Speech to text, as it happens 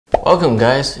Welcome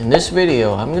guys, in this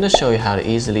video I'm going to show you how to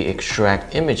easily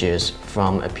extract images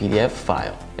from a PDF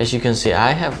file. As you can see,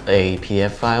 I have a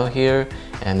PDF file here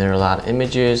and there are a lot of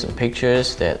images and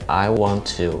pictures that I want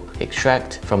to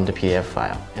extract from the PDF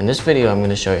file. In this video I'm going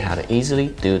to show you how to easily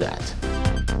do that.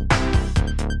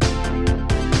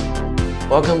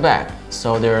 Welcome back.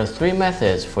 So there are three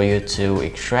methods for you to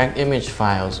extract image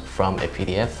files from a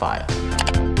PDF file.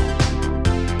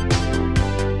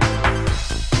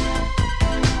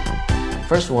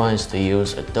 First one is to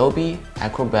use Adobe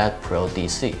Acrobat Pro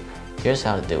DC. Here's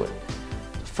how to do it.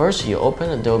 First, you open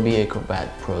Adobe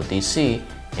Acrobat Pro DC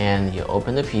and you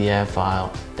open the PDF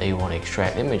file that you want to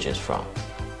extract images from.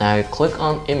 Now you click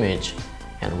on Image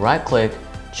and right-click,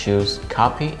 choose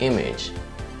Copy Image.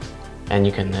 And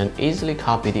you can then easily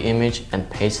copy the image and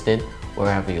paste it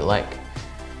wherever you like.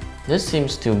 This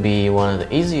seems to be one of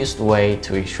the easiest ways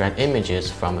to extract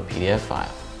images from a PDF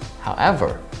file.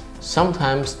 However,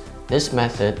 sometimes this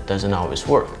method doesn't always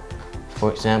work.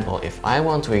 For example, if I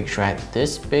want to extract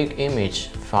this big image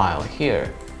file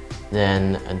here,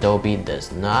 then Adobe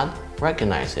does not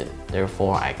recognize it.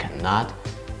 Therefore, I cannot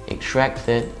extract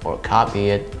it or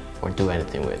copy it or do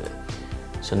anything with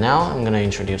it. So now I'm going to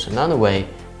introduce another way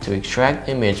to extract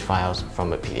image files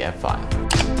from a PDF file.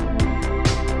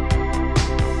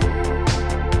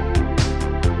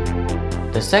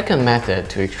 The second method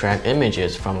to extract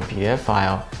images from a PDF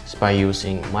file is by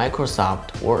using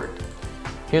Microsoft Word.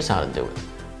 Here's how to do it.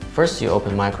 First, you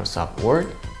open Microsoft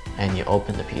Word and you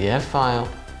open the PDF file,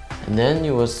 and then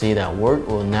you will see that Word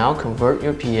will now convert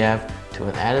your PDF to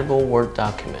an editable Word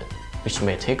document, which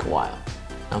may take a while.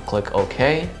 Now click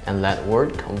OK and let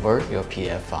Word convert your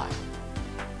PDF file.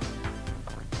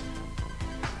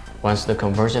 Once the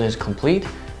conversion is complete,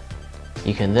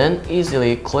 you can then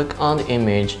easily click on the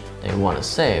image that you want to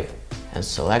save and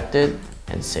select it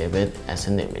and save it as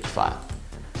an image file.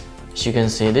 As you can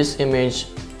see, this image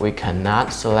we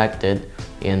cannot select it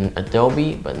in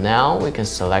Adobe, but now we can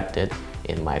select it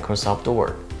in Microsoft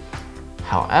Word.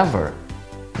 However,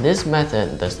 this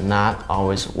method does not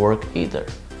always work either.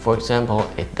 For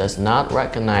example, it does not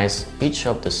recognize each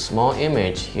of the small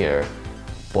image here,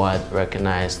 but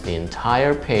recognize the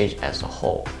entire page as a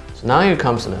whole. So now here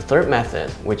comes the third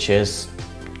method, which is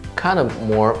kind of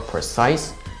more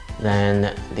precise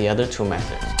than the other two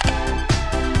methods.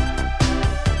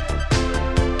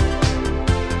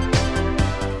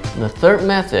 The third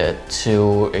method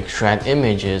to extract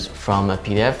images from a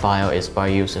PDF file is by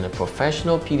using a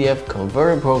professional PDF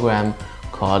converter program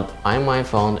called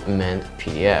iMyFont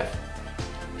MintPDF.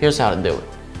 Here's how to do it.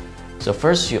 So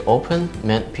first you open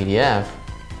MintPDF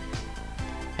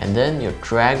and then you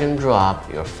drag and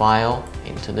drop your file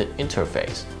into the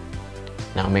interface.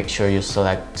 Now make sure you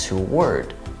select to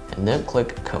Word and then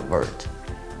click Convert.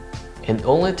 It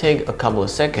only takes a couple of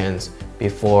seconds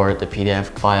before the PDF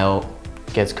file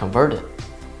gets converted.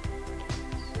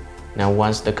 Now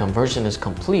once the conversion is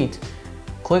complete,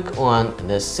 click on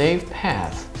the Save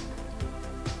Path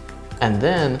and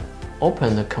then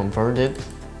open the converted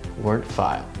Word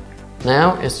file.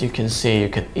 Now as you can see, you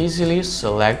can easily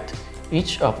select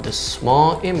each of the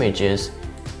small images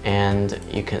and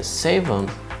you can save them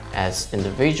as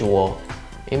individual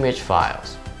image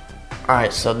files.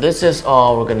 Alright, so this is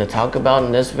all we're going to talk about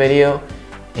in this video,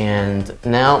 and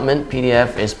now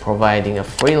MintPDF is providing a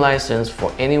free license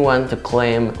for anyone to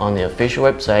claim on the official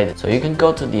website. So you can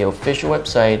go to the official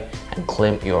website and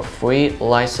claim your free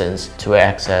license to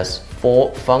access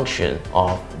full function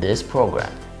of this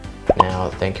program.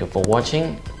 Now thank you for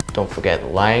watching. Don't forget to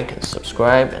like and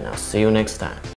subscribe, and I'll see you next time.